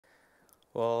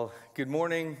Well, good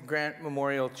morning, Grant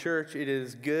Memorial Church. It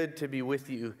is good to be with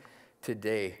you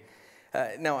today.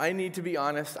 Now, I need to be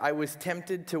honest, I was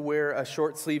tempted to wear a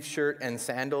short sleeve shirt and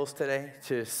sandals today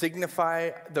to signify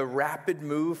the rapid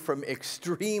move from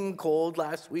extreme cold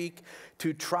last week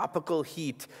to tropical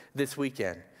heat this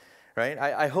weekend, right?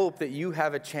 I hope that you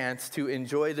have a chance to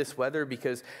enjoy this weather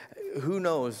because who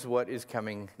knows what is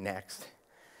coming next.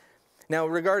 Now,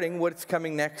 regarding what's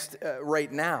coming next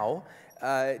right now,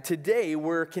 today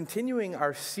we're continuing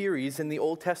our series in the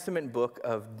Old Testament book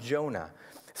of Jonah.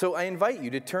 So I invite you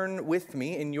to turn with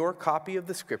me in your copy of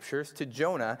the scriptures to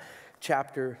Jonah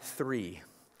chapter 3.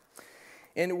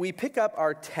 And we pick up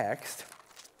our text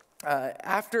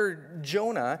after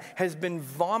Jonah has been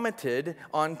vomited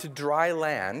onto dry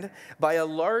land by a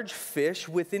large fish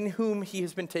within whom he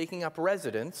has been taking up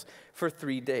residence for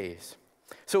 3 days.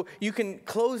 So you can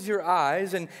close your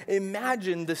eyes and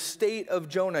imagine the state of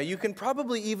Jonah. You can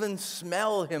probably even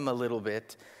smell him a little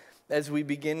bit as we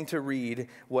begin to read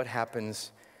what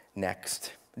happens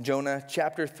next. Jonah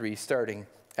chapter 3, starting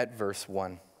at verse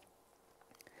 1.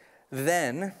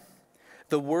 Then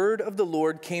the word of the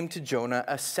Lord came to Jonah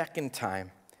a second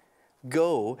time.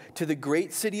 Go to the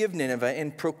great city of Nineveh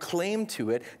and proclaim to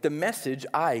it the message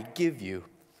I give you.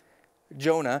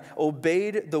 Jonah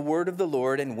obeyed the word of the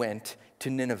Lord and went to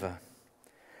Nineveh.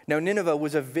 Now Nineveh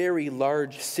was a very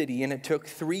large city, and it took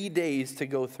 3 days to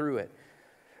go through it.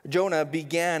 Jonah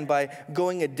began by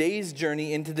going a day's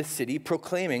journey into the city,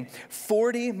 proclaiming,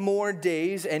 40 more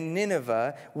days and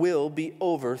Nineveh will be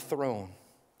overthrown.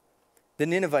 The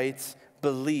Ninevites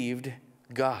believed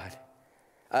God.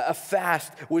 A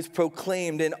fast was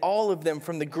proclaimed, and all of them,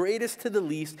 from the greatest to the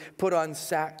least, put on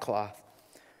sackcloth.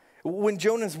 When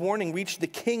Jonah's warning reached the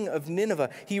king of Nineveh,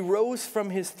 he rose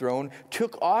from his throne,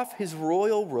 took off his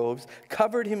royal robes,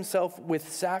 covered himself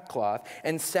with sackcloth,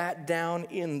 and sat down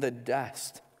in the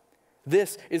dust.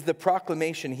 This is the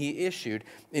proclamation he issued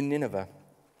in Nineveh.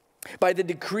 By the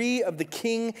decree of the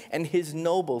king and his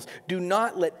nobles, do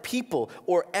not let people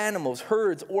or animals,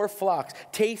 herds or flocks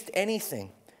taste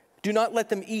anything. Do not let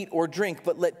them eat or drink,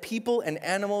 but let people and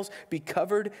animals be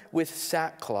covered with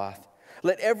sackcloth.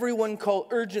 Let everyone call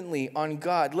urgently on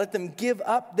God. Let them give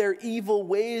up their evil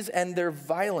ways and their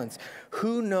violence.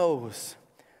 Who knows?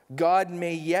 God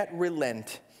may yet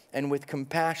relent and with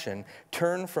compassion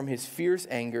turn from his fierce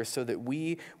anger so that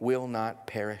we will not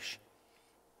perish.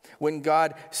 When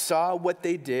God saw what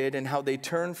they did and how they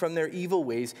turned from their evil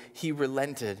ways, he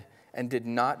relented and did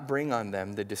not bring on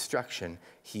them the destruction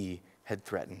he had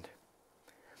threatened.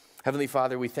 Heavenly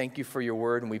Father, we thank you for your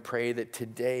word, and we pray that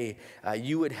today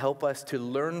you would help us to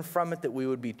learn from it, that we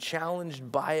would be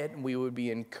challenged by it, and we would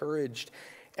be encouraged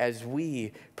as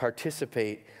we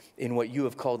participate in what you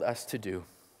have called us to do.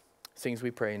 Things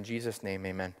we pray in Jesus' name,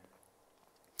 amen.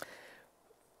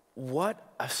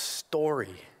 What a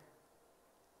story,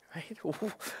 right?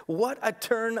 What a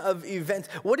turn of events.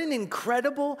 What an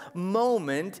incredible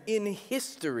moment in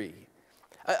history.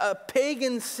 A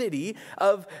pagan city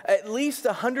of at least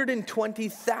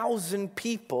 120,000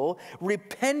 people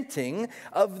repenting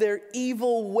of their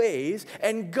evil ways,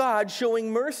 and God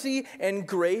showing mercy and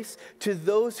grace to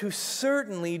those who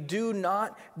certainly do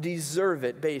not deserve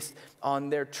it based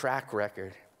on their track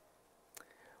record.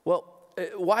 Well,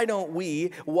 why don't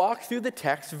we walk through the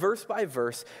text verse by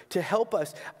verse to help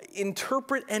us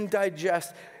interpret and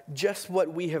digest just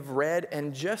what we have read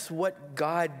and just what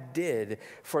God did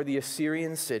for the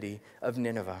Assyrian city of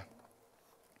Nineveh.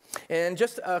 And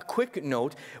just a quick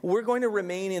note, we're going to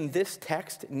remain in this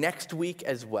text next week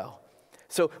as well.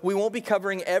 So we won't be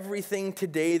covering everything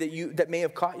today that may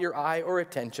have caught your eye or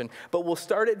attention, but we'll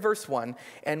start at verse 1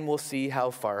 and we'll see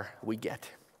how far we get.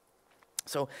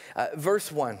 So verse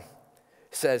 1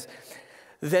 says,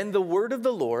 Then the word of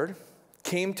the Lord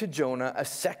came to Jonah a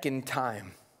second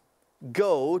time.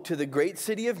 Go to the great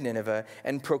city of Nineveh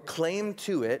and proclaim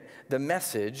to it the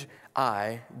message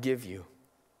I give you.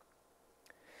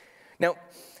 Now,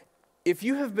 if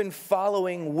you have been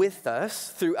following with us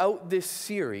throughout this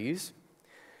series,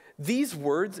 these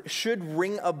words should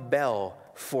ring a bell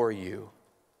for you,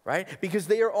 right? Because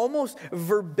they are almost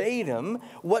verbatim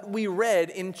what we read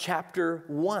in chapter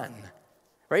 1,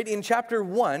 right? In chapter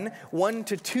 1, 1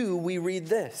 to 2, we read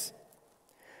this.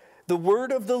 The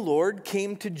word of the Lord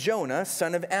came to Jonah,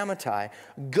 son of Amittai.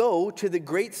 Go to the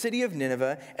great city of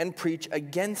Nineveh and preach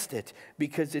against it,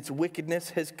 because its wickedness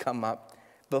has come up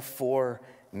before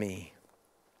me.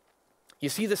 You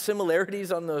see the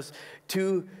similarities on those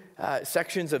two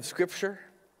sections of Scripture?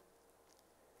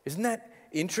 Isn't that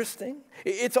interesting?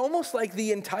 It's almost like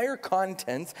the entire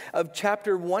contents of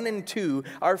chapter 1 and 2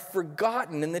 are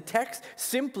forgotten, and the text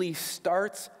simply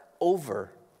starts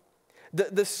over.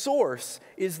 The source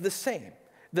is the same.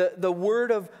 The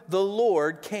word of the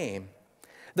Lord came.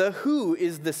 The who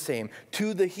is the same,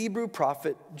 to the Hebrew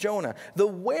prophet Jonah. The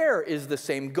where is the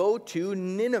same, go to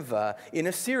Nineveh in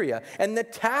Assyria. And the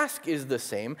task is the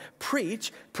same,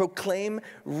 preach, proclaim,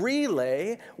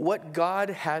 relay what God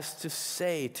has to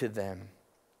say to them.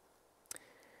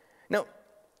 Now,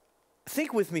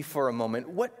 think with me for a moment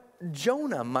what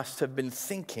Jonah must have been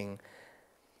thinking.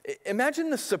 Imagine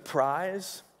the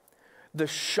surprise, the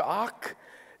shock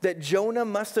that Jonah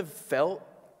must have felt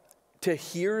to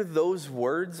hear those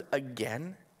words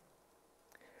again.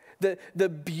 The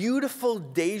beautiful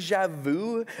deja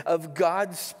vu of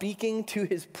God speaking to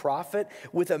his prophet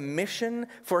with a mission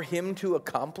for him to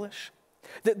accomplish.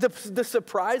 The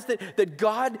surprise that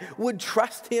God would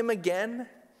trust him again.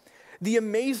 The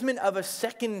amazement of a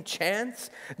second chance.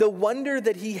 The wonder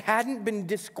that he hadn't been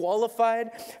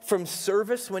disqualified from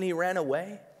service when he ran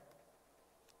away.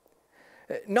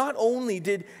 Not only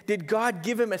did God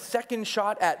give him a second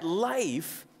shot at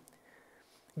life,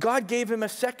 God gave him a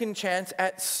second chance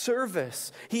at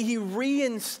service. He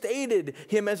reinstated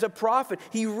him as a prophet.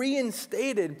 He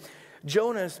reinstated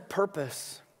Jonah's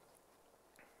purpose.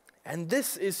 And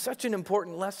this is such an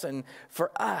important lesson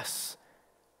for us.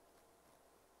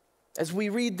 As we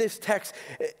read this text,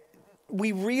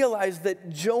 we realize that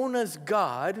Jonah's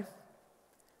God,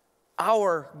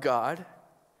 our God,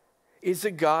 is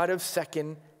a God of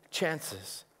second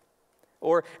chances.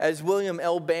 Or as William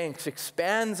L. Banks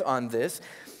expands on this,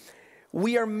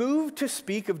 we are moved to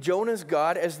speak of Jonah's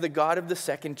God as the God of the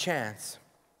second chance.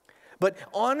 But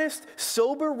honest,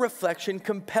 sober reflection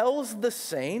compels the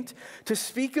saint to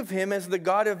speak of him as the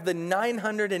God of the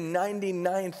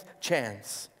 999th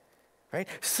chance. Right?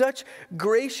 Such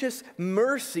gracious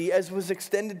mercy as was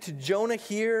extended to Jonah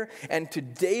here and to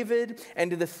David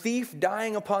and to the thief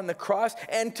dying upon the cross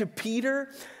and to Peter,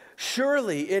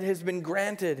 surely it has been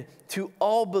granted to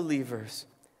all believers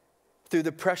through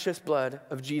the precious blood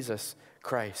of Jesus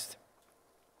Christ.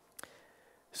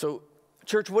 So,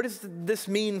 church, what does this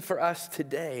mean for us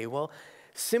today? Well,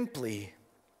 simply,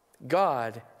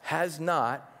 God has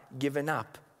not given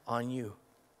up on you.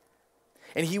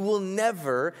 And he will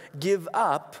never give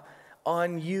up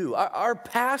on you. Our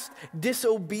past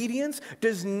disobedience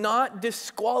does not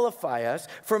disqualify us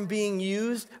from being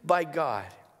used by God.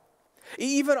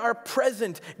 Even our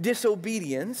present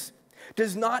disobedience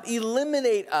does not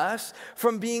eliminate us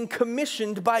from being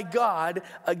commissioned by God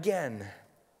again.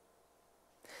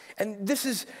 And this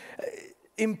is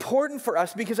important for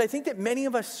us because I think that many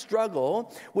of us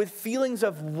struggle with feelings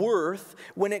of worth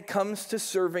when it comes to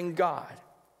serving God.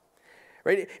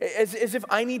 Right? As if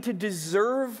I need to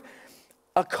deserve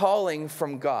a calling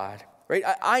from God. Right?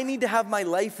 I need to have my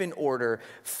life in order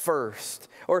first.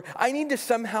 Or I need to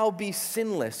somehow be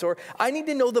sinless. Or I need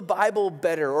to know the Bible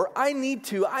better. Or I need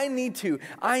to.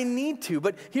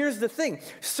 But here's the thing.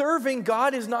 Serving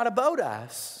God is not about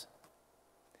us.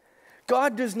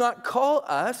 God does not call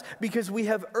us because we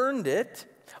have earned it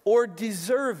or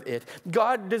deserve it.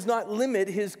 God does not limit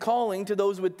his calling to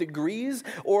those with degrees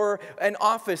or an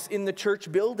office in the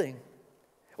church building.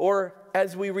 Or,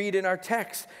 as we read in our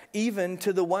text, even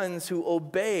to the ones who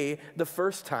obey the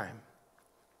first time.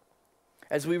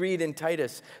 As we read in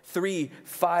Titus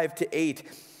 3:5-8,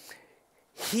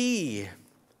 he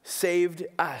saved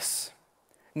us,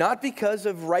 not because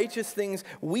of righteous things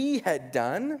we had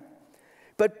done,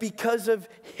 but because of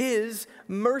his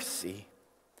mercy.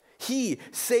 He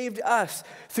saved us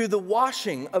through the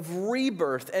washing of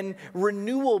rebirth and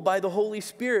renewal by the Holy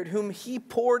Spirit, whom he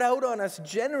poured out on us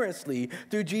generously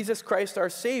through Jesus Christ our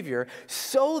Savior,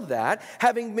 so that,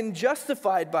 having been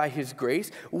justified by his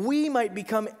grace, we might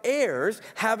become heirs,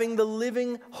 having the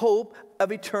living hope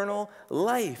of eternal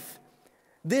life.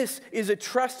 This is a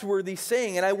trustworthy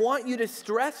saying, and I want you to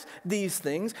stress these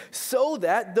things so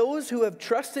that those who have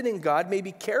trusted in God may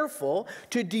be careful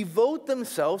to devote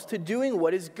themselves to doing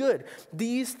what is good.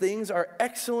 These things are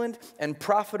excellent and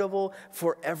profitable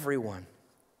for everyone.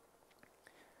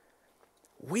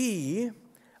 We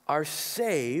are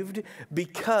saved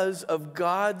because of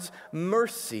God's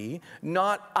mercy,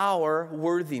 not our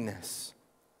worthiness.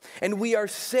 And we are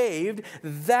saved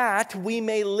that we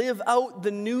may live out the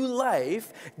new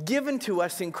life given to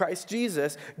us in Christ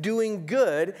Jesus, doing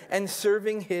good and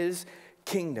serving his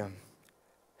kingdom.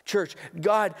 Church,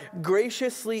 God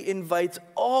graciously invites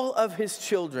all of his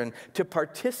children to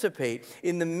participate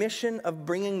in the mission of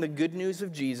bringing the good news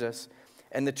of Jesus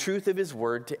and the truth of his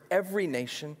word to every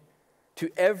nation,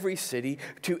 to every city,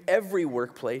 to every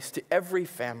workplace, to every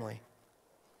family.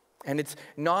 And it's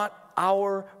not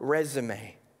our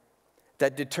resume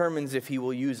that determines if he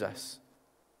will use us.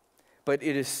 but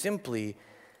it is simply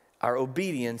our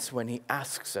obedience when he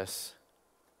asks us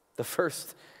the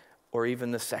first or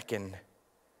even the second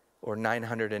or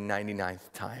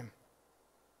 999th time.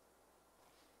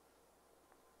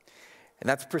 And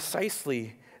that's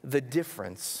precisely the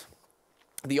difference,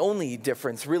 the only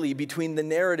difference really between the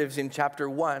narratives in chapter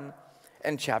 1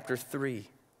 and chapter 3.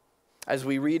 As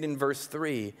we read in verse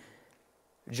 3,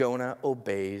 Jonah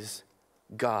obeys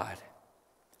God.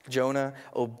 Jonah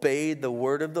obeyed the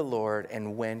word of the Lord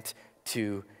and went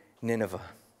to Nineveh.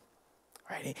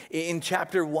 Right? In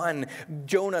chapter 1,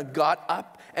 Jonah got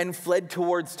up and fled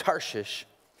towards Tarshish.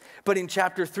 But in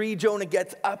chapter 3, Jonah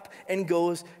gets up and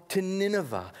goes to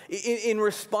Nineveh in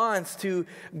response to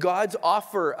God's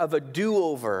offer of a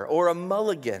do-over or a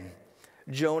mulligan.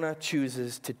 Jonah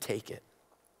chooses to take it.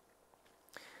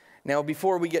 Now,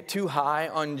 before we get too high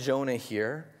on Jonah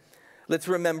here, let's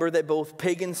remember that both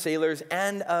pagan sailors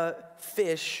and a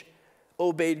fish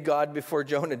obeyed God before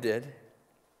Jonah did.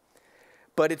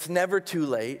 But it's never too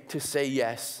late to say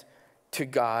yes to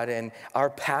God, and our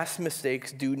past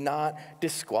mistakes do not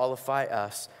disqualify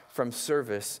us from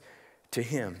service to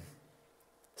him.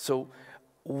 So,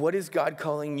 what is God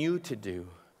calling you to do?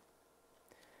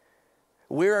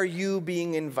 Where are you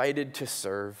being invited to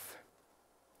serve?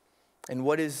 And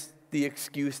what is the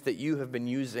excuse that you have been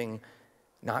using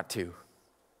not to?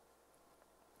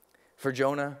 For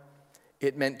Jonah,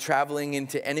 it meant traveling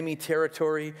into enemy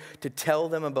territory to tell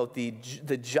them about the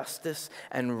justice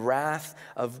and wrath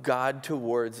of God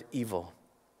towards evil.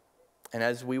 And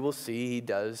as we will see, he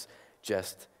does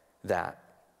just that.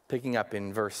 Picking up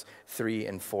in verse 3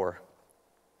 and 4.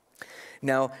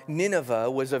 Now,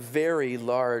 Nineveh was a very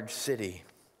large city.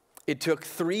 It took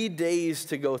 3 days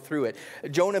to go through it.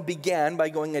 Jonah began by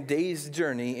going a day's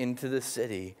journey into the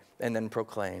city and then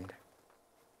proclaimed.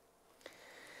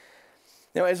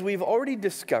 Now, as we've already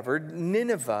discovered,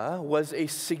 Nineveh was a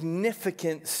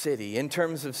significant city in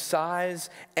terms of size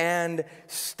and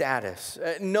status.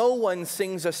 No one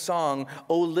sings a song,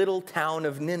 "O Little Town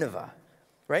of Nineveh,"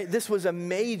 right? This was a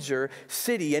major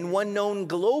city and one known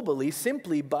globally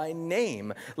simply by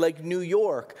name, like New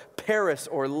York, Paris,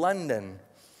 or London.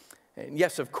 And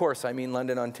yes, of course, I mean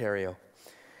London, Ontario.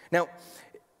 Now,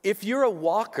 if you're a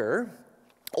walker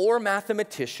or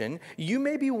mathematician, you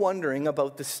may be wondering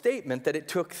about the statement that it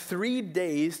took 3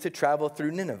 days to travel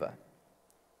through Nineveh.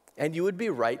 And you would be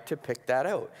right to pick that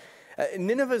out.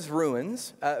 Nineveh's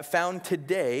ruins, found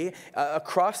today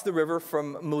across the river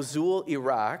from Mosul,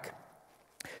 Iraq,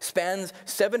 spans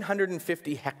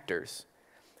 750 hectares,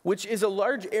 which is a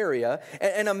large area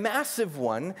and a massive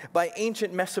one by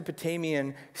ancient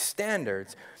Mesopotamian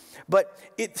standards. But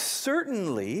it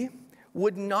certainly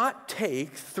would not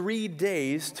take 3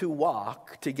 days to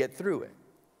walk to get through it.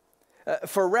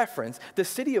 For reference, the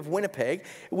city of Winnipeg,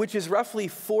 which is roughly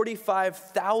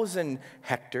 45,000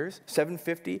 hectares,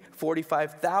 750,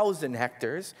 45,000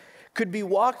 hectares, could be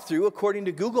walked through, according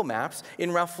to Google Maps,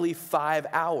 in roughly 5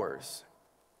 hours.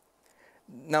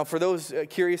 Now, for those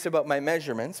curious about my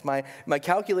measurements, my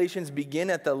calculations begin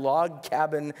at the Log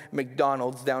Cabin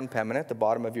McDonald's down Pembina at the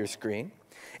bottom of your screen,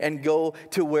 and go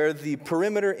to where the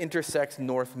perimeter intersects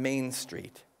North Main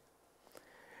Street.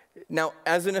 Now,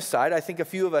 as an aside, I think a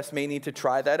few of us may need to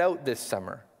try that out this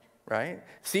summer, right?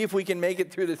 See if we can make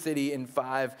it through the city in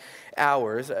 5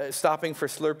 hours, stopping for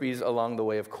Slurpees along the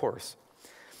way, of course.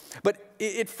 But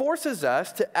it forces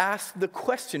us to ask the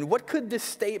question, what could this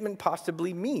statement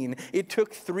possibly mean? It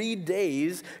took 3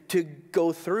 days to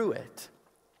go through it.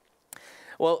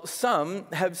 Well, some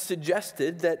have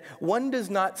suggested that one does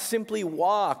not simply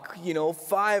walk,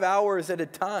 5 hours at a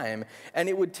time, and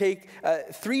it would take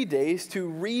 3 days to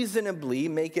reasonably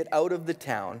make it out of the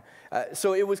town.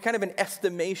 So it was kind of an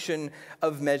estimation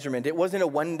of measurement. It wasn't a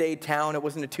 1-day town, it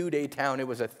wasn't a 2-day town, it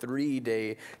was a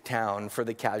 3-day town for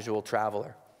the casual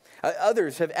traveler.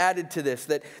 Others have added to this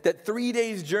that 3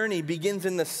 days' journey begins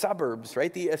in the suburbs,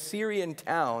 right? The Assyrian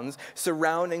towns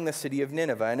surrounding the city of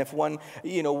Nineveh. And if one,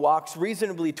 walks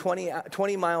reasonably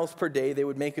 20 miles per day, they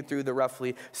would make it through the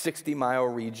roughly 60-mile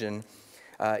region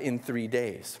in 3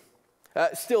 days.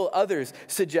 Still, others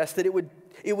suggest that it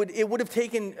would have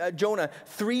taken Jonah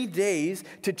 3 days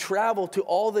to travel to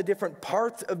all the different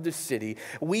parts of the city,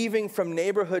 weaving from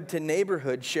neighborhood to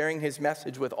neighborhood, sharing his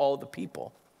message with all the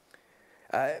people.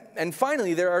 And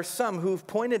finally, there are some who've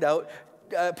pointed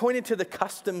to the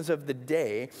customs of the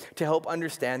day to help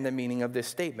understand the meaning of this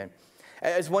statement.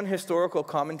 As one historical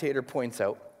commentator points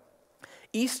out,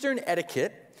 Eastern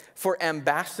etiquette for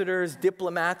ambassadors,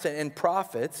 diplomats, and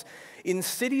prophets in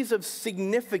cities of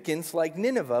significance like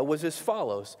Nineveh was as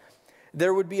follows.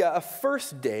 There would be a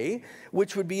first day,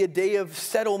 which would be a day of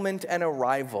settlement and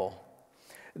arrival.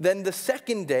 Then the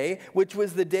second day, which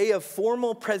was the day of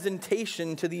formal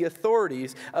presentation to the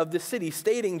authorities of the city,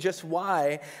 stating just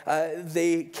why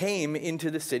they came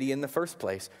into the city in the first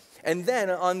place. And then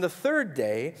on the third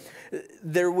day,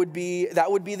 that would be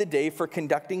the day for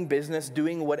conducting business,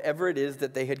 doing whatever it is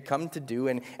that they had come to do,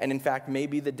 and in fact,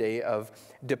 maybe the day of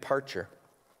departure.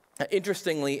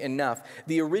 Interestingly enough,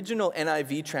 the original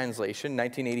NIV translation,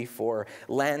 1984,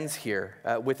 lands here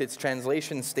with its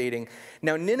translation stating,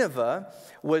 "Now Nineveh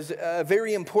was a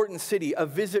very important city. A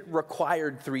visit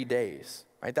required 3 days."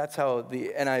 Right? That's how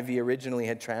the NIV originally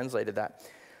had translated that.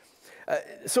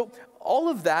 So all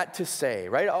of that to say,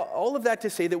 right? All of that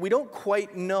to say that we don't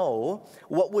quite know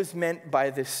what was meant by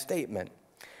this statement.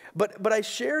 But I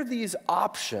share these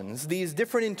options, these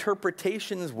different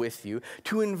interpretations with you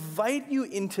to invite you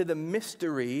into the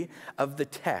mystery of the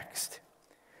text,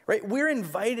 right? We're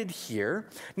invited here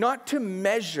not to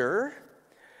measure,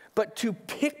 but to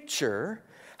picture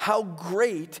how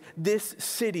great this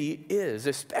city is,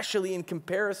 especially in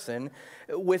comparison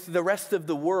with the rest of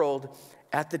the world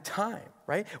at the time.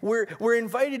 Right? We're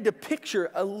invited to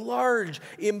picture a large,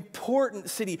 important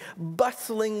city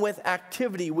bustling with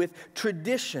activity, with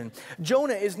tradition.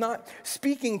 Jonah is not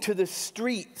speaking to the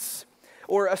streets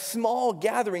or a small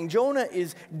gathering. Jonah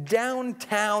is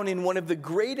downtown in one of the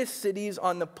greatest cities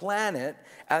on the planet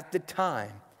at the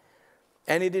time.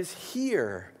 And it is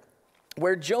here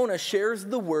where Jonah shares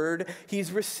the word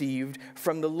he's received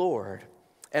from the Lord.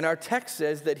 And our text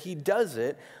says that he does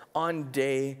it on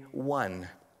day 1.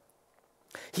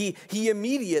 He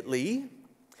immediately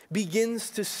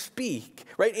begins to speak,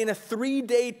 right? In a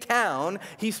 3-day town,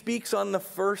 he speaks on the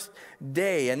first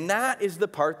day, and that is the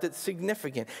part that's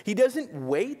significant. He doesn't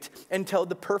wait until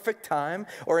the perfect time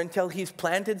or until he's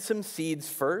planted some seeds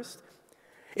first.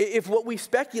 If what we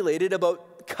speculated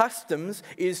about customs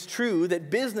is true, that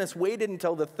business waited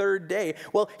until the 3rd day,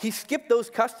 well, he skipped those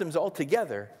customs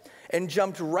altogether and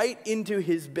jumped right into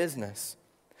his business.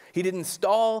 He didn't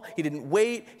stall, he didn't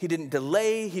wait, he didn't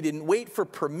delay, he didn't wait for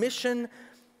permission.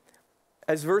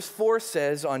 As verse 4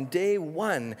 says, on day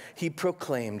 1, he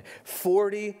proclaimed,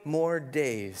 40 more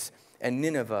days and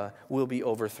Nineveh will be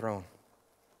overthrown.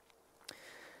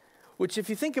 Which, if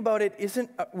you think about it, isn't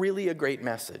really a great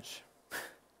message,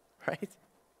 right?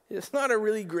 It's not a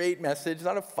really great message, it's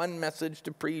not a fun message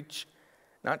to preach,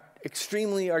 not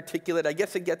extremely articulate. I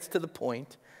guess it gets to the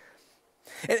point.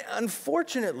 And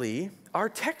unfortunately, our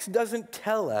text doesn't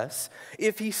tell us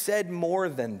if he said more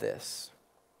than this,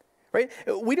 right?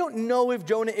 We don't know if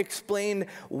Jonah explained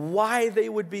why they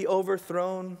would be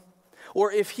overthrown,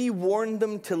 or if he warned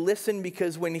them to listen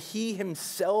because when he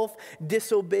himself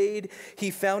disobeyed,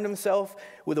 he found himself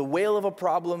with a whale of a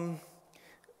problem.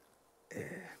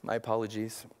 My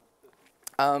apologies.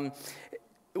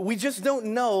 We just don't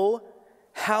know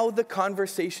how the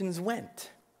conversations went.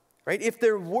 Right? If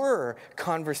there were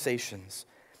conversations.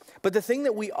 But the thing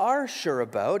that we are sure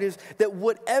about is that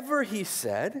whatever he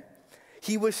said,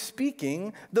 he was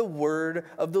speaking the word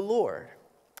of the Lord.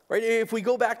 Right? If we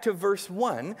go back to verse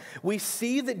 1, we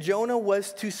see that Jonah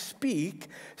was to speak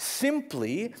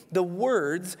simply the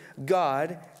words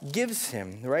God gives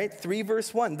him. Right? 3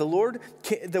 verse 1, the word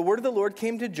of the Lord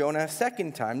came to Jonah a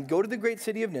second time, go to the great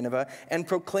city of Nineveh and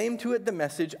proclaim to it the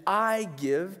message I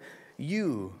give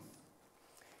you.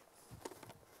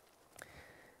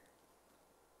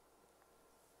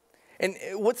 And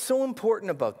what's so important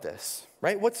about this,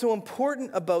 right? What's so important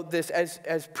about this,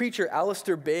 as preacher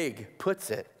Alistair Begg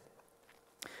puts it,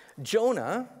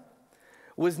 Jonah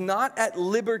was not at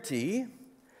liberty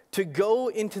to go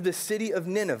into the city of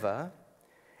Nineveh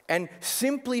and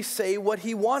simply say what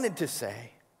he wanted to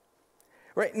say,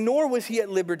 right? Nor was he at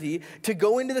liberty to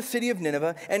go into the city of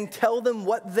Nineveh and tell them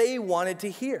what they wanted to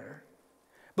hear.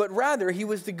 But rather, he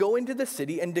was to go into the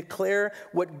city and declare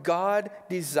what God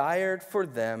desired for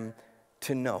them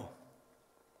to know,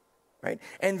 right?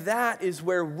 And that is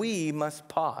where we must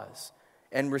pause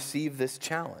and receive this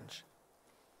challenge.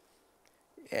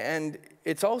 And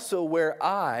it's also where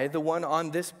I, the one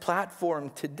on this platform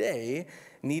today,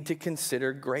 need to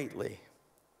consider greatly.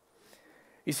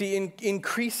 You see,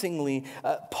 increasingly,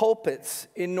 pulpits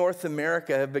in North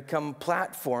America have become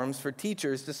platforms for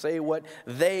teachers to say what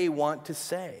they want to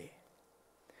say,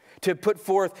 to put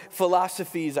forth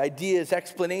philosophies, ideas,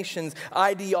 explanations,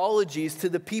 ideologies to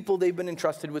the people they've been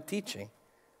entrusted with teaching.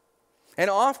 And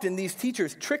often these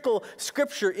teachers trickle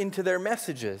scripture into their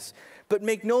messages, but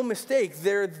make no mistake,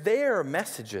 they're their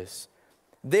messages,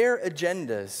 their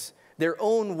agendas, their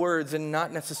own words, and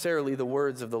not necessarily the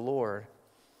words of the Lord.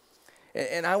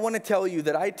 And I want to tell you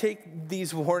that I take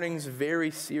these warnings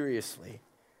very seriously.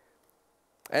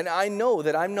 And I know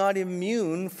that I'm not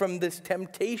immune from this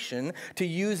temptation to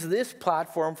use this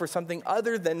platform for something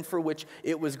other than for which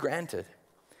it was granted,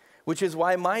 which is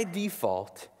why my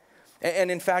default,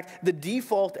 and in fact, the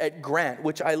default at Grant,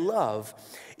 which I love,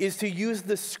 is to use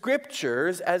the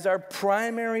scriptures as our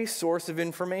primary source of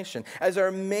information, as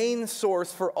our main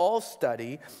source for all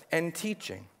study and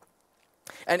teaching.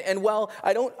 And while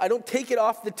I don't take it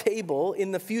off the table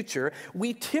in the future,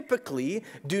 we typically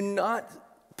do not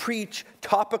preach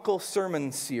topical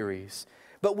sermon series,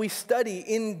 but we study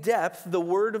in depth the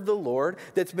word of the Lord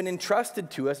that's been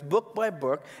entrusted to us book by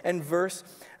book and verse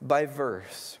by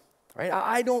verse. Right?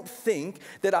 I don't think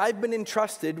that I've been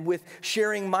entrusted with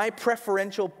sharing my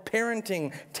preferential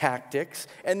parenting tactics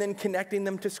and then connecting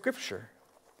them to Scripture.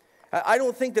 I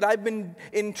don't think that I've been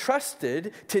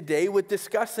entrusted today with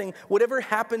discussing whatever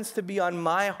happens to be on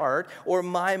my heart or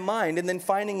my mind and then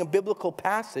finding a biblical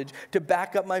passage to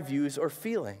back up my views or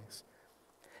feelings.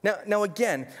 Now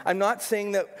again, I'm not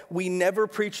saying that we never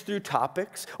preach through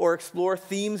topics or explore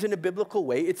themes in a biblical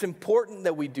way. It's important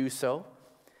that we do so.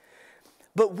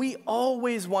 But we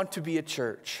always want to be a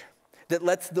church that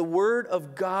lets the word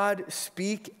of God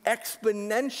speak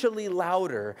exponentially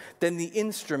louder than the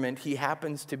instrument he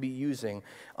happens to be using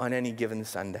on any given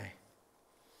Sunday.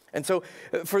 And so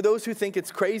for those who think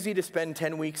it's crazy to spend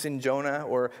 10 weeks in Jonah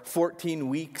or 14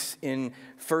 weeks in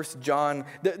 1 John,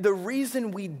 the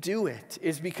reason we do it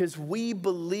is because we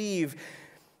believe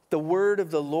the word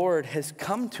of the Lord has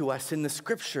come to us in the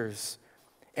scriptures,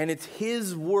 and it's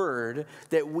his word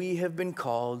that we have been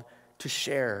called to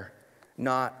share,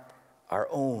 not our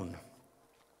own.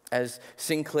 As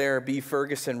Sinclair B.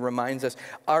 Ferguson reminds us,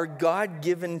 our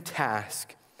God-given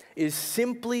task is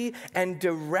simply and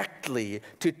directly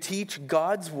to teach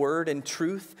God's word and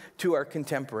truth to our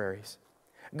contemporaries.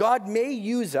 God may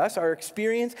use us, our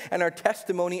experience, and our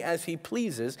testimony as he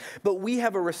pleases, but we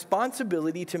have a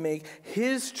responsibility to make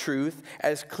his truth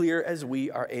as clear as we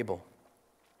are able.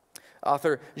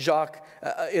 Author Jacques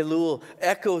Ellul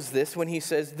echoes this when he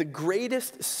says, the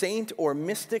greatest saint or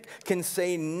mystic can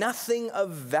say nothing of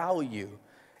value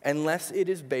unless it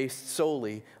is based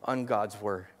solely on God's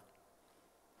word.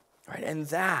 Right? And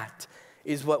that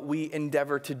is what we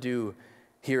endeavor to do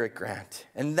here at Grant.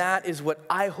 And that is what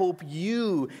I hope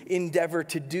you endeavor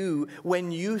to do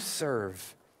when you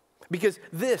serve. Because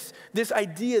this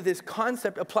idea, this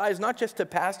concept applies not just to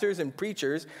pastors and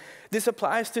preachers. This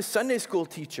applies to Sunday school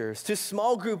teachers, to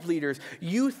small group leaders,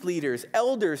 youth leaders,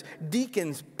 elders,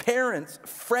 deacons, parents,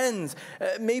 friends,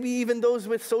 maybe even those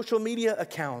with social media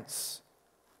accounts.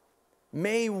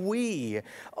 May we,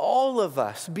 all of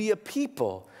us, be a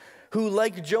people who,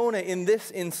 like Jonah in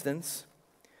this instance,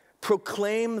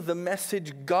 proclaim the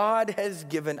message God has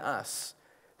given us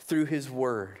through his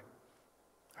word.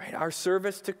 Right? Our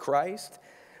service to Christ,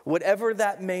 whatever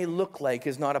that may look like,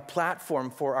 is not a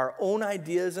platform for our own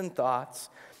ideas and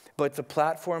thoughts, but it's a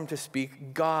platform to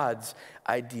speak God's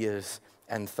ideas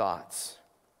and thoughts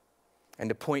and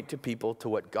to point to people to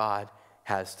what God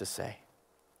has to say.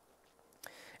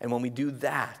 And when we do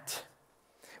that,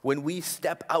 when we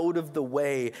step out of the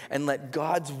way and let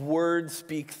God's word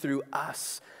speak through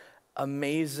us,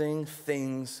 amazing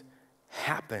things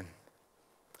happen.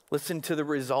 Listen to the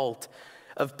result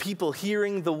of people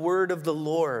hearing the word of the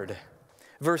Lord.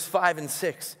 Verse 5 and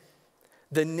 6.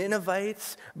 The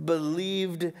Ninevites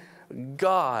believed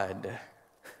God.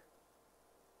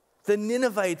 The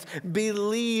Ninevites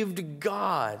believed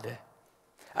God.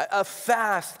 A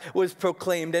fast was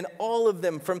proclaimed, and all of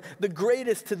them, from the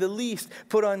greatest to the least,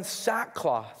 put on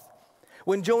sackcloth.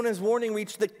 When Jonah's warning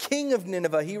reached the king of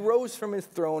Nineveh, he rose from his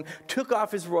throne, took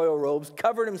off his royal robes,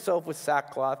 covered himself with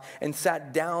sackcloth, and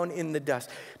sat down in the dust.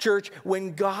 Church,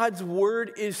 when God's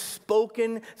word is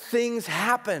spoken, things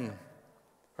happen,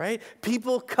 right?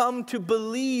 People come to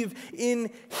believe in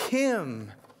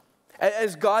him.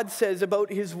 As God says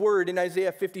about his word in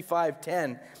Isaiah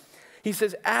 55:10, he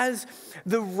says, as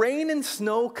the rain and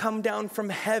snow come down from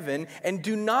heaven and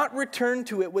do not return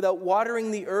to it without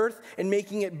watering the earth and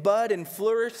making it bud and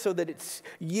flourish so that it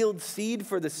yields seed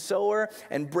for the sower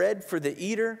and bread for the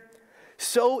eater,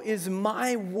 so is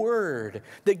my word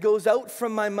that goes out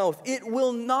from my mouth. It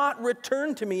will not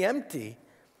return to me empty,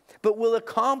 but will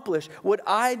accomplish what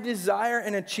I desire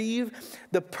and achieve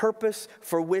the purpose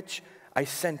for which I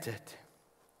sent it.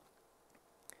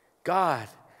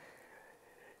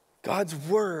 God's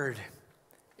word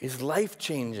is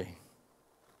life-changing,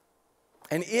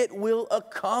 and it will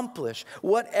accomplish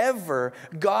whatever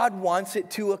God wants it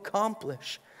to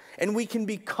accomplish. And we can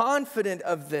be confident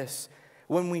of this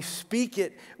when we speak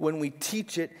it, when we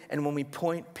teach it, and when we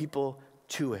point people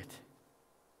to it.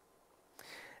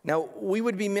 Now, we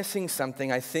would be missing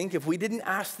something, I think, if we didn't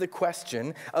ask the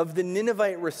question of the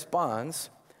Ninevite response,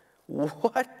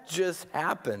 what just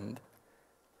happened?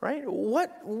 Right?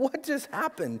 What just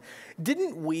happened?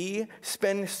 Didn't we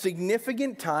spend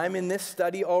significant time in this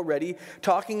study already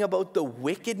talking about the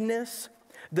wickedness,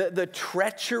 the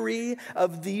treachery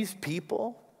of these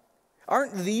people?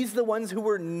 Aren't these the ones who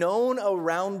were known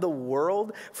around the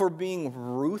world for being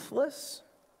ruthless?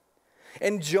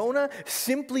 And Jonah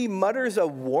simply mutters a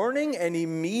warning, and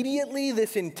immediately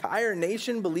this entire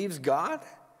nation believes God?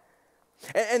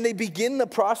 And they begin the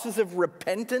process of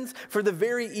repentance for the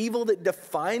very evil that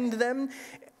defined them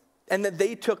and that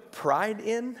they took pride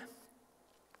in?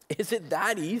 Is it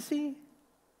that easy?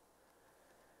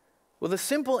 Well, the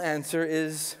simple answer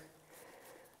is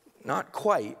not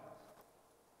quite.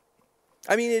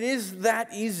 I mean, it is that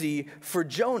easy for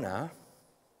Jonah.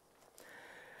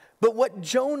 But what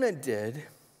Jonah did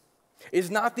is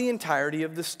not the entirety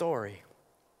of the story.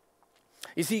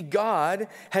 You see, God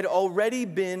had already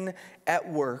been at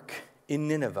work in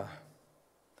Nineveh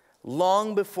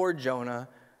long before Jonah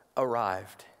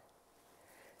arrived.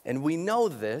 And we know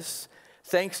this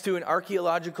thanks to an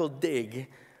archaeological dig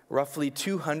roughly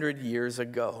 200 years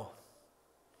ago.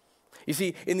 You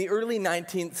see, in the early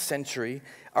 19th century,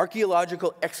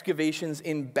 archaeological excavations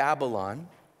in Babylon,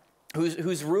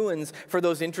 whose ruins, for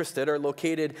those interested, are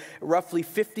located roughly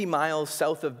 50 miles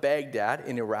south of Baghdad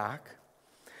in Iraq,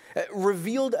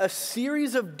 revealed a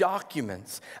series of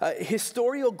documents,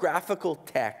 historiographical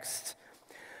texts,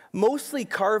 mostly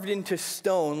carved into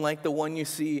stone like the one you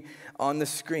see on the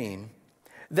screen,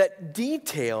 that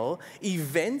detail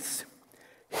events,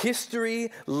 history,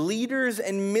 leaders,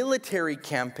 and military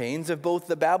campaigns of both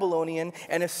the Babylonian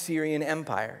and Assyrian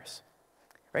empires.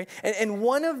 Right? And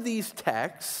one of these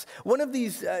texts, one of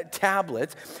these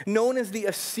tablets, known as the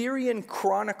Assyrian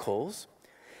Chronicles,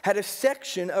 had a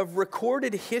section of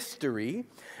recorded history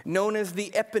known as the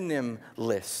eponym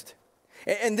list.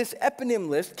 And this eponym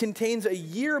list contains a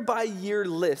year-by-year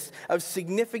list of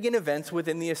significant events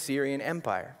within the Assyrian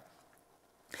Empire.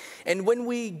 And when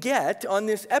we get on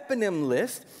this eponym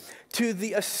list to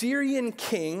the Assyrian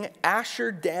king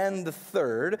Ashur-dan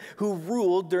III, who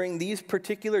ruled during these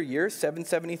particular years,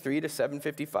 773 to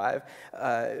 755,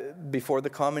 before the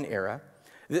Common Era,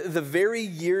 the very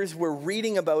years we're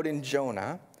reading about in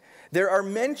Jonah, there are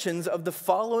mentions of the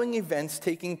following events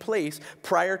taking place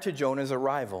prior to Jonah's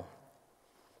arrival.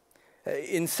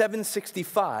 In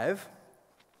 765,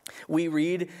 we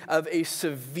read of a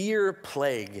severe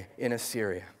plague in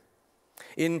Assyria.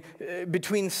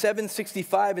 Between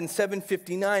 765 and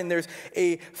 759, there's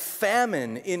a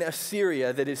famine in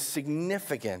Assyria that is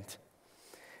significant.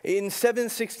 In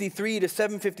 763 to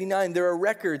 759, there are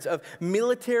records of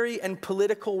military and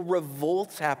political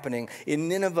revolts happening in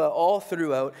Nineveh all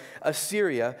throughout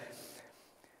Assyria.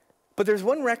 But there's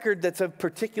one record that's of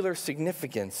particular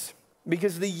significance,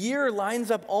 because the year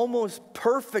lines up almost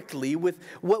perfectly with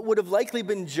what would have likely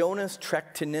been Jonah's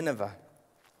trek to Nineveh.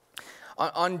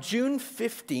 On June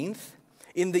 15th,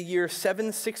 in the year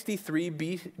 763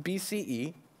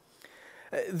 BCE,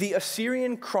 the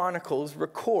Assyrian Chronicles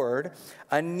record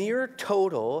a near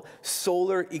total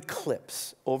solar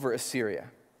eclipse over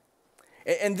Assyria.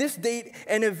 And this date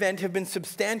and event have been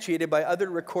substantiated by other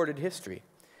recorded history.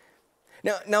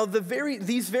 Now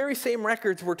these very same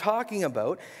records we're talking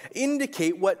about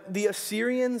indicate what the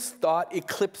Assyrians thought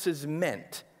eclipses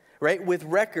meant, right? With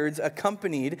records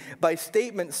accompanied by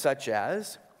statements such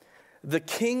as, "The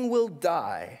king will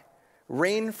die,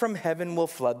 rain from heaven will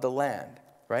flood the land,"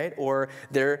 right? Or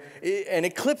an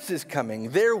eclipse is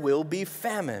coming, there will be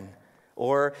famine.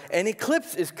 Or an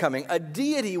eclipse is coming, a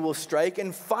deity will strike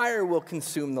and fire will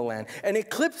consume the land. An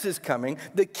eclipse is coming,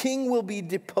 the king will be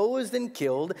deposed and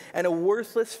killed, and a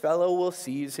worthless fellow will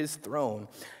seize his throne.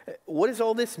 What does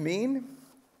all this mean?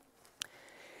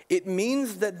 It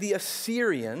means that the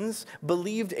Assyrians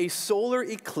believed a solar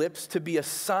eclipse to be a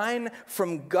sign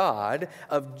from God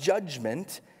of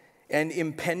judgment and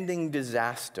impending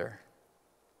disaster.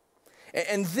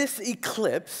 And this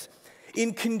eclipse,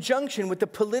 in conjunction with the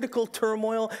political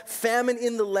turmoil, famine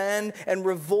in the land, and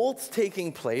revolts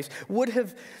taking place, would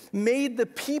have made the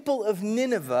people of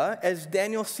Nineveh, as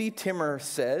Daniel C. Timmer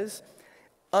says,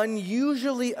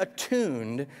 unusually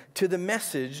attuned to the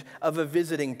message of a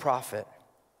visiting prophet.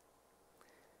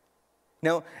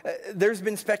 Now, there's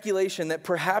been speculation that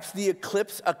perhaps the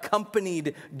eclipse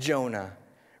accompanied Jonah,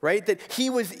 right? That he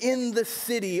was in the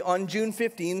city on June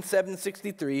 15,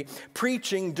 763,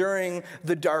 preaching during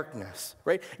the darkness,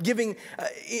 right? Giving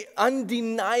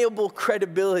undeniable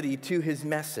credibility to his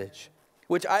message.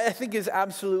 which I think is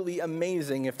absolutely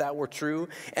amazing if that were true.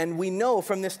 And we know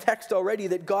from this text already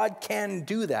that God can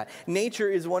do that. Nature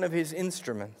is one of his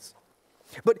instruments.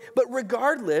 But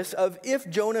regardless of if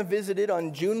Jonah visited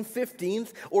on June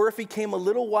 15th or if he came a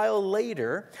little while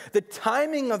later, the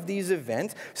timing of these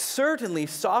events certainly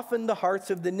softened the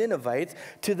hearts of the Ninevites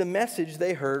to the message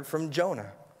they heard from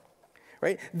Jonah.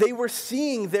 Right? They were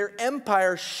seeing their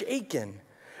empire shaken.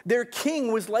 Their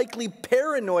king was likely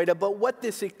paranoid about what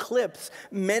this eclipse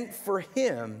meant for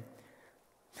him.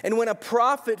 And when a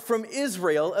prophet from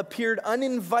Israel appeared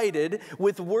uninvited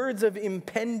with words of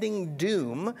impending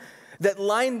doom that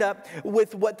lined up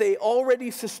with what they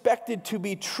already suspected to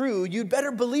be true, you'd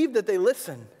better believe that they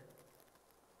listened.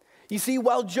 You see,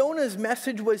 while Jonah's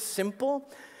message was simple,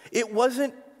 it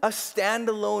wasn't a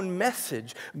standalone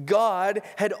message. God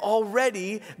had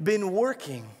already been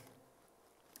working.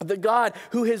 The God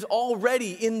who has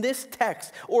already, in this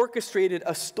text, orchestrated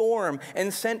a storm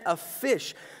and sent a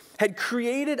fish, had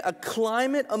created a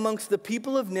climate amongst the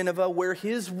people of Nineveh where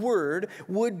his word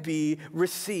would be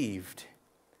received.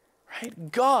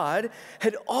 Right? God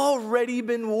had already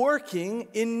been working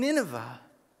in Nineveh.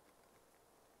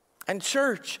 And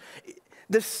church,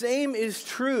 the same is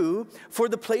true for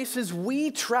the places we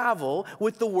travel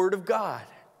with the word of God.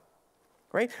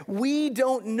 Right? We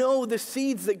don't know the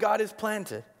seeds that God has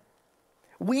planted.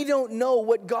 We don't know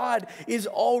what God is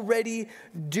already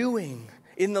doing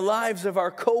in the lives of our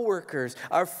coworkers,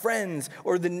 our friends,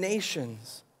 or the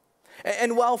nations.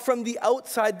 And while from the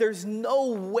outside there's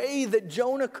no way that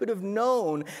Jonah could have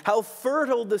known how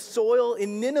fertile the soil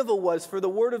in Nineveh was for the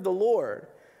word of the Lord,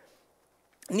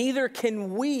 neither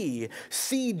can we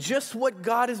see just what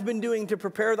God has been doing to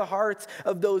prepare the hearts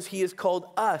of those he has called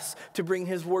us to bring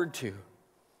his word to.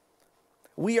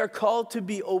 We are called to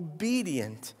be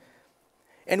obedient,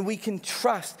 and we can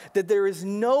trust that there is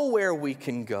nowhere we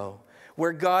can go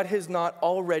where God has not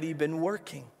already been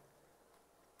working.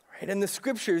 And the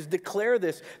scriptures declare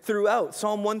this throughout.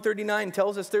 Psalm 139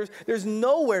 tells us there's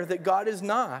nowhere that God is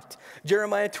not.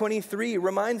 Jeremiah 23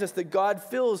 reminds us that God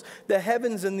fills the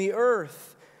heavens and the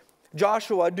earth.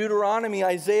 Joshua, Deuteronomy,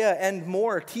 Isaiah, and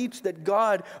more teach that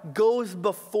God goes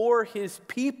before his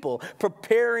people,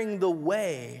 preparing the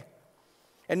way.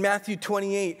 In Matthew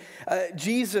 28,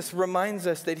 Jesus reminds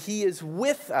us that he is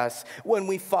with us when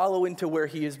we follow into where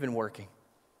he has been working.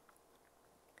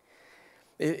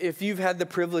 If you've had the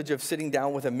privilege of sitting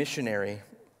down with a missionary,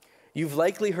 you've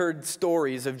likely heard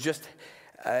stories of just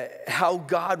how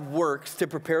God works to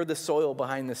prepare the soil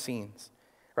behind the scenes,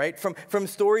 right? From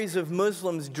stories of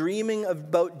Muslims dreaming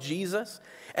about Jesus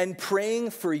and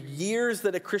praying for years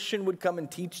that a Christian would come and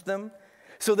teach them,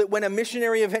 so that when a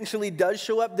missionary eventually does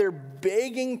show up, they're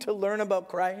begging to learn about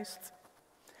Christ.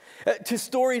 To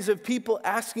stories of people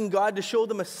asking God to show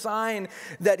them a sign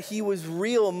that he was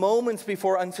real moments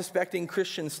before unsuspecting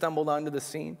Christians stumbled onto the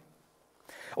scene.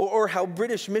 Or how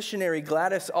British missionary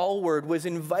Gladys Aylward was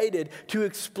invited to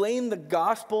explain the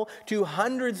gospel to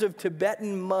hundreds of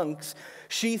Tibetan monks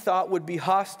she thought would be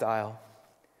hostile,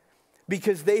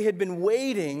 because they had been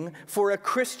waiting for a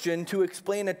Christian to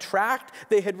explain a tract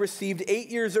they had received 8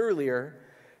 years earlier,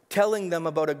 telling them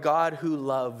about a God who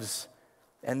loves,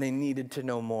 and they needed to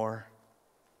know more.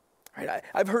 Right?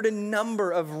 I've heard a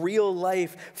number of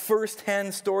real-life,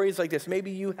 first-hand stories like this.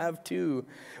 Maybe you have too,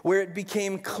 where it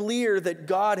became clear that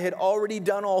God had already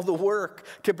done all the work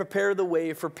to prepare the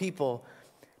way for people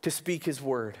to speak his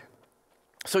word.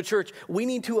 So, church, we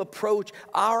need to approach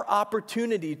our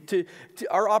opportunities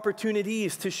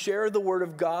to share the word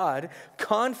of God,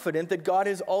 confident that God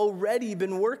has already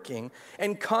been working,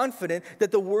 and confident that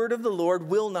the word of the Lord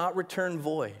will not return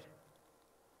void.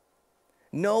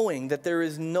 Knowing that there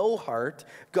is no heart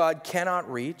God cannot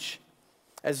reach,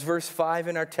 as verse 5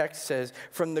 in our text says,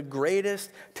 from the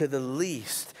greatest to the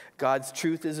least, God's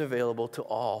truth is available to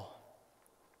all.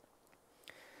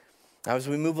 Now, as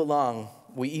we move along,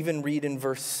 we even read in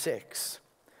verse 6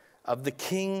 of the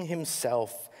king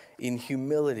himself in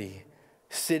humility,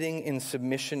 sitting in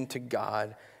submission to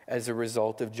God as a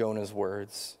result of Jonah's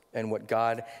words and what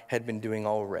God had been doing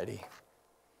already.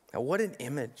 Now, what an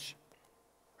image.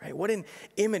 Right? What an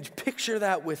image. Picture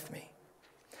that with me.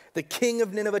 The king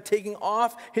of Nineveh taking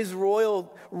off his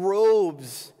royal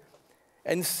robes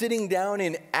and sitting down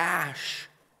in ash.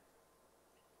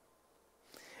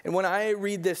 And when I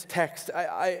read this text,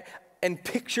 and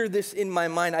picture this in my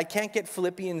mind, I can't get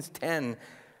Philippians 2,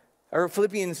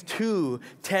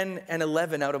 10 and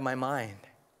 11 out of my mind.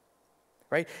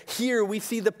 Right? Here we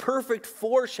see the perfect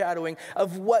foreshadowing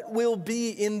of what will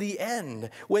be in the end,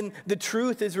 when the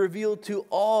truth is revealed to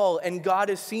all and God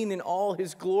is seen in all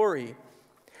his glory.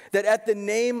 That at the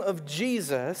name of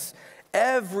Jesus,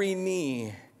 Every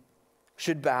knee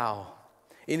should bow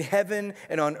in heaven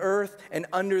and on earth and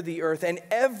under the earth, and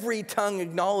every tongue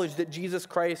acknowledge that Jesus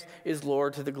Christ is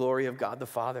Lord to the glory of God the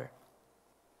Father.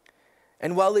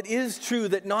 And while it is true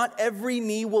that not every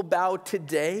knee will bow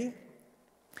today,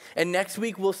 and next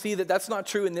week we'll see that that's not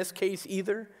true in this case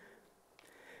either,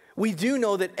 we do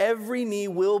know that every knee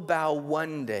will bow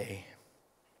one day.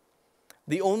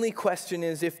 The only question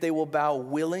is if they will bow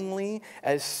willingly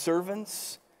as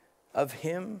servants of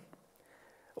Him,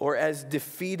 or as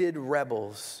defeated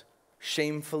rebels,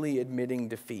 shamefully admitting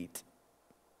defeat.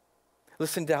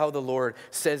 Listen to how the Lord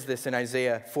says this in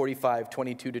Isaiah 45,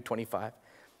 22-25.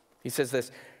 He says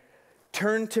this,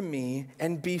 "Turn to me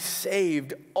and be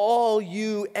saved, all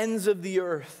you ends of the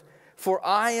earth, for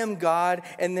I am God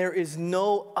and there is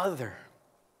no other.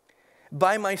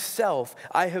 By myself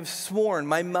I have sworn,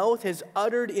 my mouth has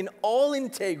uttered in all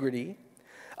integrity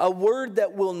a word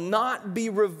that will not be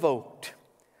revoked.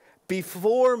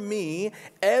 Before me,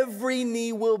 every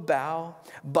knee will bow.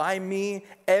 By me,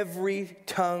 every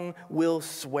tongue will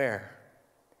swear.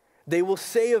 They will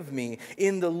say of me,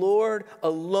 in the Lord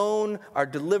alone are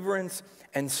deliverance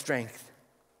and strength.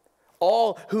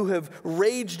 All who have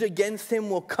raged against him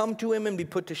will come to him and be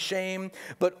put to shame,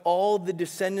 but all the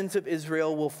descendants of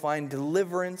Israel will find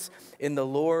deliverance in the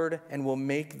Lord and will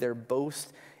make their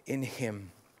boast in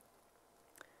him."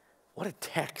 What a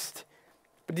text.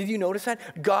 But did you notice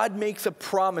that? God makes a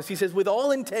promise. He says, with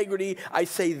all integrity, I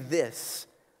say this.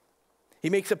 He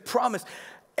makes a promise.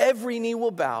 Every knee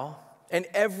will bow and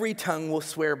every tongue will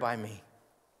swear by me.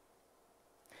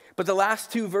 But the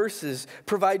last two verses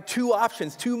provide two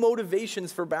options, two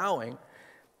motivations for bowing.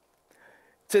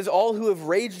 It says, all who have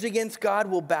raged against God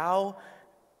will bow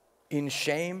in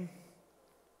shame,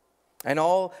 and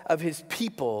all of his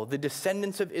people, the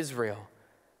descendants of Israel,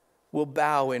 will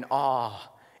bow in awe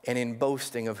and in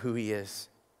boasting of who he is.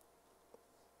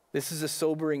 This is a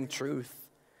sobering truth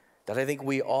that I think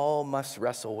we all must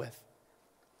wrestle with.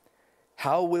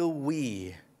 How will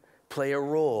we play a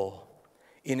role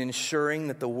in ensuring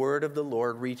that the word of the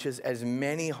Lord reaches as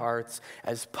many hearts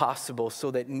as possible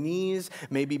so that knees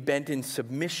may be bent in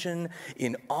submission,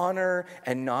 in honor,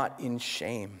 and not in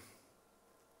shame?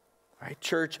 All right,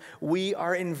 church, we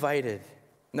are invited.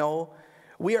 No,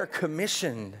 we are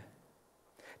commissioned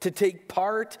to take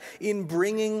part in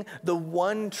bringing the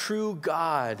one true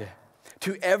God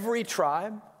to every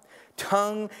tribe,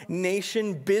 tongue,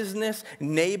 nation, business,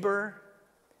 neighbor,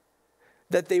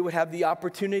 that they would have the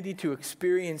opportunity to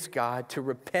experience God, to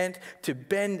repent, to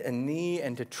bend a knee,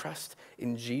 and to trust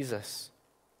in Jesus.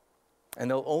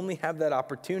 And they'll only have that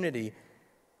opportunity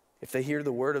if they hear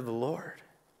the word of the Lord.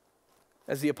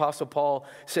 As the Apostle Paul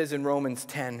says in Romans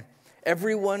 10,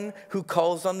 everyone who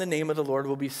calls on the name of the Lord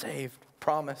will be saved.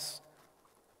 Promise.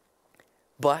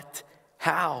 But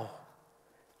how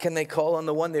can they call on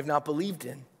the one they've not believed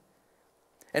in?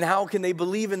 And how can they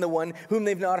believe in the one whom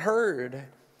they've not heard?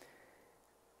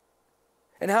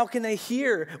 And how can they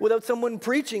hear without someone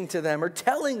preaching to them or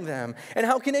telling them? And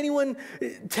how can anyone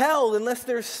tell unless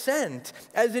they're sent?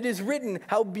 As it is written,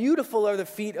 how beautiful are the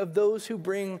feet of those who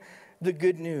bring the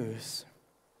good news.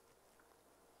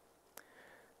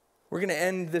 We're going to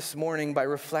end this morning by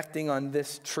reflecting on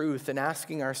this truth and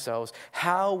asking ourselves,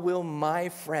 how will my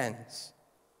friends,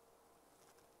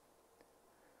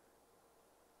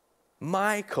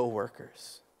 my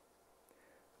coworkers,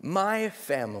 my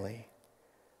family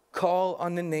call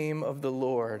on the name of the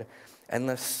Lord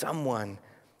unless someone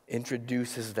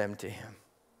introduces them to him?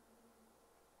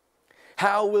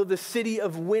 How will the city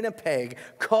of Winnipeg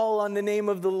call on the name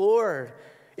of the Lord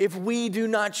if we do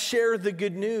not share the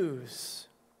good news?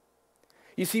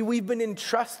 You see, we've been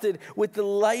entrusted with the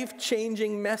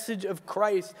life-changing message of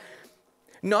Christ,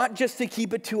 not just to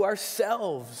keep it to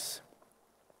ourselves.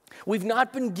 We've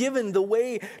not been given the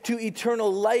way to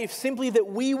eternal life simply that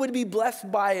we would be blessed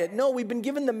by it. No, we've been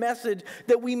given the message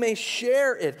that we may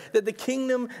share it, that the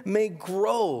kingdom may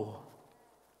grow.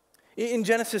 In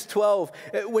Genesis 12,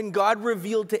 when God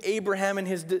revealed to Abraham and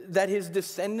that his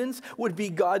descendants would be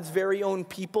God's very own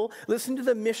people, listen to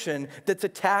the mission that's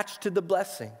attached to the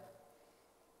blessing.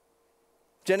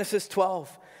 Genesis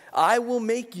 12, I will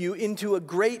make you into a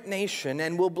great nation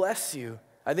and will bless you.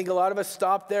 I think a lot of us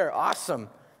stop there. Awesome.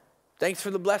 Thanks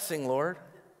for the blessing, Lord.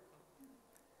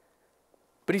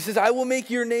 But he says, I will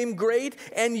make your name great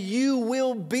and you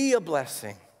will be a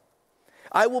blessing.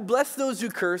 I will bless those who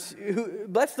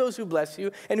bless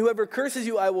you, and whoever curses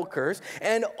you, I will curse,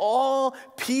 and all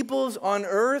peoples on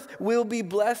earth will be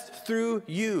blessed through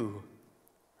you.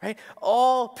 Right?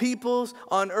 All peoples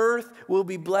on earth will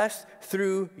be blessed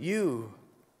through you.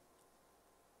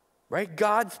 right?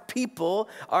 God's people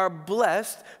are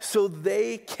blessed so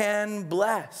they can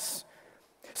bless.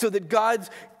 So that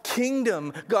God's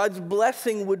kingdom, God's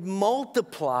blessing would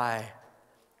multiply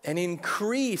and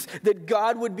increase, that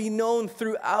God would be known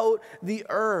throughout the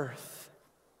earth.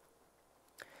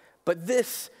 But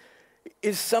this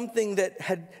is something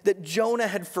that Jonah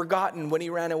had forgotten when he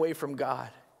ran away from God.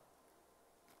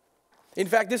 In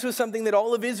fact, this was something that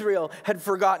all of Israel had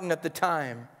forgotten at the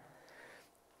time.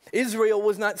 Israel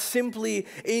was not simply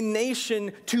a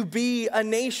nation to be a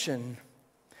nation.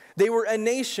 They were a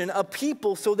nation, a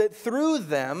people, so that through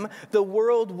them the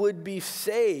world would be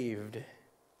saved.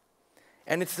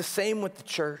 And it's the same with the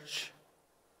church.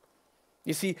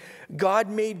 You see, God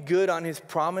made good on his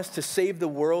promise to save the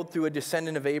world through a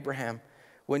descendant of Abraham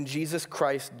when Jesus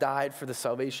Christ died for the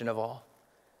salvation of all.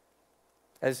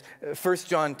 As 1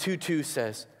 John 2:2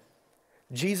 says,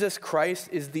 Jesus Christ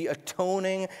is the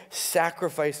atoning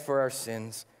sacrifice for our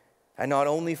sins, and not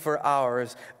only for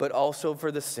ours, but also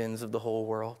for the sins of the whole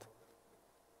world.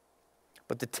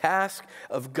 But the task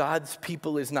of God's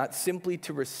people is not simply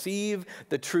to receive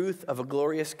the truth of a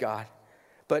glorious God,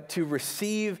 but to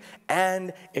receive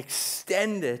and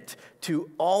extend it to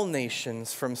all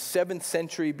nations from 7th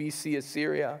century BC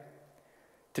Assyria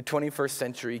to 21st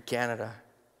century Canada.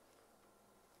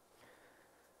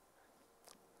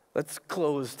 Let's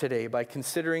close today by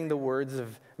considering the words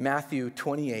of Matthew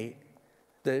 28,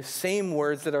 the same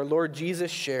words that our Lord Jesus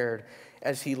shared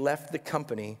as he left the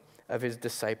company of his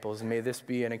disciples. And may this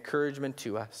be an encouragement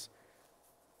to us.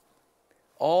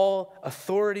 All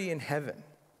authority in heaven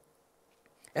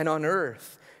and on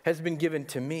earth has been given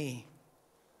to me.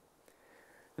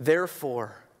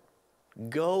 Therefore,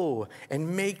 go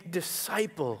and make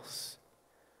disciples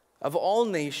of all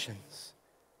nations,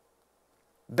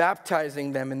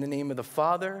 baptizing them in the name of the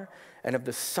Father and of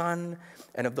the Son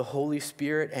and of the Holy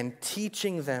Spirit, and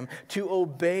teaching them to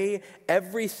obey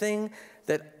everything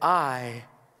that I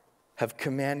have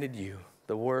commanded you,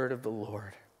 the word of the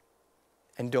Lord.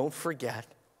 And don't forget,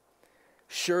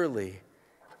 surely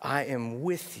I am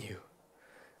with you.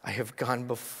 I have gone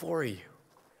before you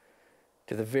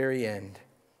to the very end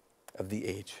of the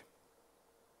age.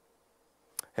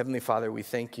 Heavenly Father, we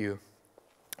thank you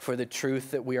for the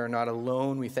truth that we are not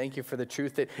alone. We thank you for the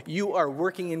truth that you are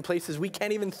working in places we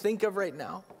can't even think of right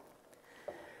now.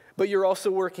 But you're also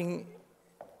working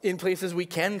in places we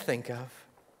can think of.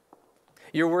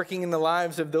 You're working in the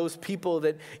lives of those people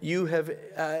that you have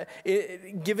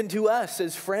given to us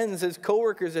as friends, as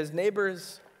coworkers, as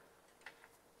neighbors.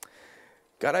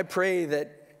 God, I pray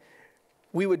that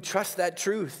we would trust that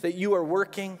truth, that you are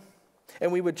working,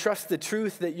 and we would trust the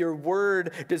truth that your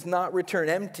word does not return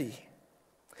empty.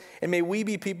 And may we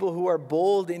be people who are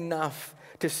bold enough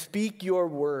to speak your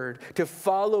word, to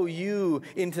follow you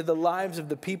into the lives of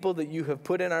the people that you have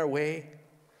put in our way,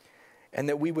 and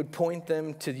that we would point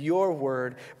them to your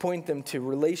word, point them to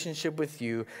relationship with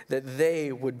you, that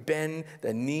they would bend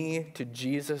the knee to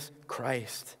Jesus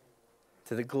Christ,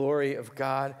 to the glory of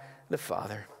God the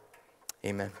Father.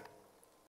 Amen.